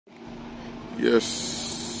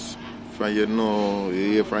Yes, from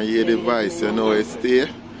from your device, you know it's there.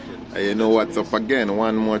 And you know what's up again.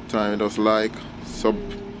 One more time, just like,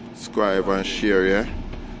 subscribe and share, yeah?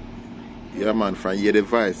 Yeah man, from your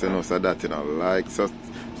device, you know, so that, you know, like,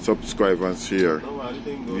 subscribe and share.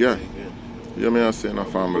 Yeah. You know I say, no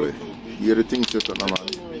family. Hear the things set up, man.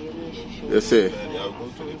 You say,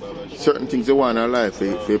 certain things you want in life,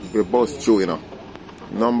 if you bust through, you know.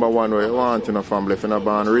 Number one, what you want in a family, if you're not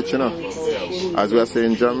born rich, you know. As we are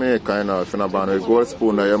saying in Jamaica, you know, if you're not born with a gold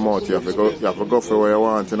spoon in your mouth, you have to go for what you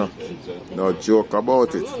want, you know. No joke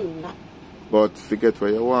about it. But forget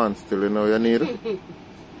what you want, still, you know, you need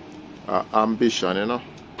ambition, you know.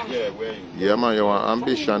 Yeah, man, you want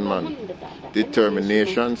ambition, man.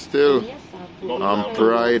 Determination still. And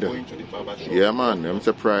pride. Yeah, man, I'm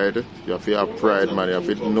say pride. You have to have pride, man. You have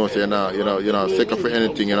to know, so you're not sick for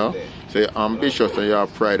anything, you know. So you're ambitious and you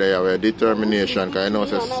have pride, you have a determination. Because you know,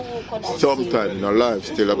 so sometimes in your life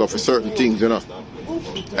still you go for certain things, you know.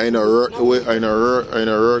 I know work the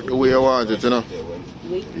way you want it, you know.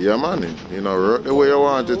 Yeah, man, you know, work the way you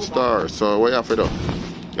want it, star. So what you have to do?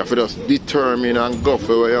 You have to just determine and go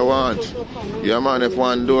for what you want. Yeah, man, if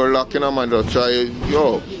one door lock, you know, man, just try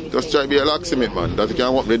to be a locksmith, man. That you can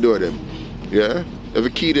open the door them. Yeah? If you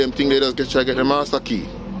key them thing, they just try to get the master key.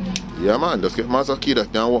 Yeah, man, just get master key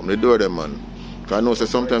that can open the door them, man. Because I know say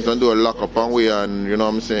sometimes the door lock up and way and, you know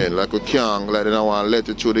what I'm saying, like we can't, like they don't want to let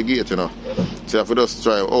it through the gate, you know. So if you just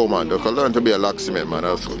try, oh man, they can learn to be a locksmith, man.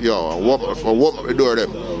 That's, yo, open up the door them.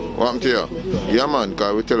 What I'm telling you? Yeah, man,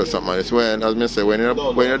 because we tell you something, man. It's when, as I say, when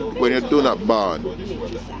you do not born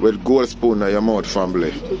with gold spoon in your mouth,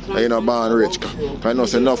 family, and you're not born rich. I know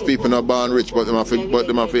enough people not born rich, but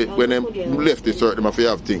when they left this earth, they have to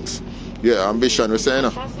have things. Yeah, ambition, we say, you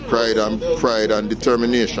know, pride and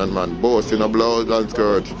determination, man. Both in a blouse and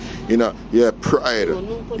skirt, you know, yeah, pride,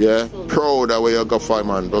 yeah, proud of where you go for,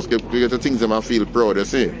 man. Just get the things that man feel proud, you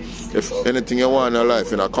see. If anything you want in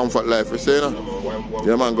life, in a comfort life, you say, you know,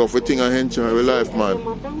 yeah, man, go for things and enjoy your life, man.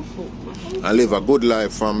 And live a good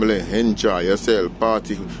life, family. Enjoy yourself,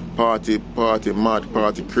 party, mad,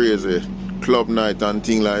 party, crazy, club night and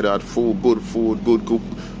things like that. Food,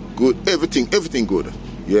 good, everything good.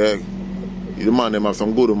 Yeah. The man them have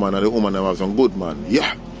some good man and the woman them have some good man.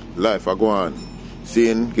 Yeah, life I go on.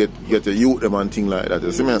 Seeing get a youth them and things like that.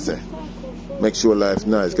 You see me I say? Make sure life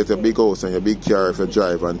nice. Get a big house and your big car if you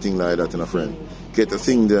drive and things like that, in a friend. Get to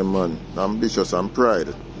sing them, man. Ambitious and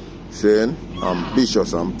pride. Saying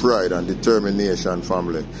ambitious and pride and determination,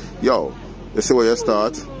 family. Yo, you see where you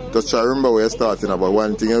start? Just try to remember where you're starting about.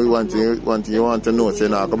 One thing you want to know, say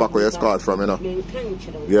now go back where you start from, you know.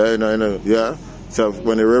 Yeah, you know, yeah. So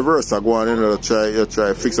when you reverse, I go on, you know, you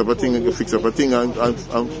try fix up a thing and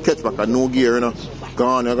catch back a new gear, you know. Go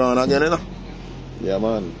on again, you know. Yeah,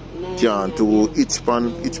 man. Can't to each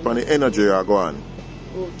pan the energy you go on.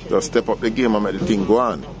 Just step up the game and make the thing go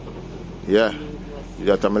on. Yeah. You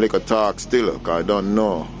have to make a talk still, because I don't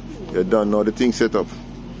know. You don't know the thing set up.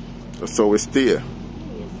 So we stay.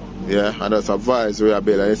 Yeah, and that's a vibes we are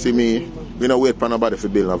building. You see me, we don't wait for nobody for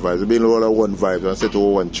building a vibes. We build all of one vibes and set to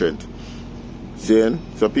one trend. Seeing?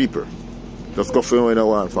 So people, just go for what you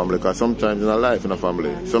want, family, because sometimes in a life, in a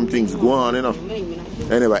family, some things go on, you know.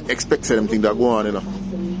 Anyway, expect some things that go on, you know.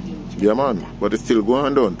 Yeah, man, but it still go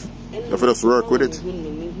on, don't. You have to just work with it.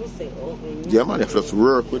 Yeah, man, you have to just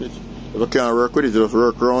work with it. If you can't work with it, you just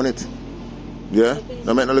work around it. Yeah?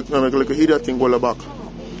 Now make look idiot thing go back.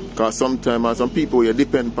 Because sometimes some people you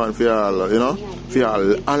depend upon for you know, for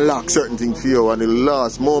unlock certain things for you, and the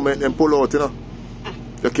last moment then pull out, you know.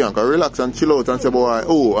 You can't relax and chill out and say, boy,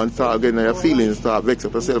 oh, and start getting your feelings, start vex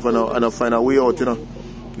up yourself and find a way out, you know.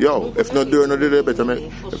 Yo, if no door, no door, better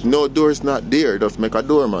make. If no door is not there, just make a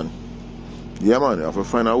door, man. Yeah, man, you have to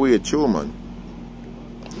find a way through, man.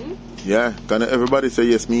 Yeah, can everybody say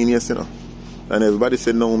yes, mean yes, you know. And everybody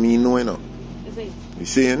say no, mean no, you know. You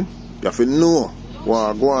seeing? You have to know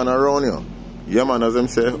what go on around you. Yeah, man, as them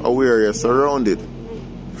say, aware you're surrounded.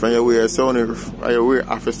 From your way you're surrounded,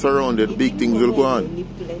 after surrounded, big things will go on.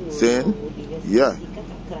 Saying? Yeah.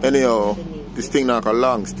 Anyhow, this thing not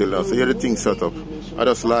long still, so here the thing set up. I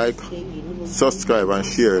just like, subscribe and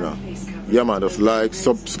share, you know. Yeah, man, just like,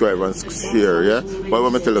 subscribe and share, yeah? But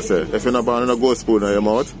what I tell you, say, if you're not born in a gold spoon in your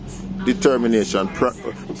mouth, determination,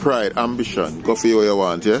 pride, ambition, go for what you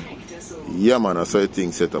want, yeah? Yeah, man, I saw the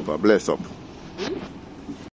thing set up. Bless up.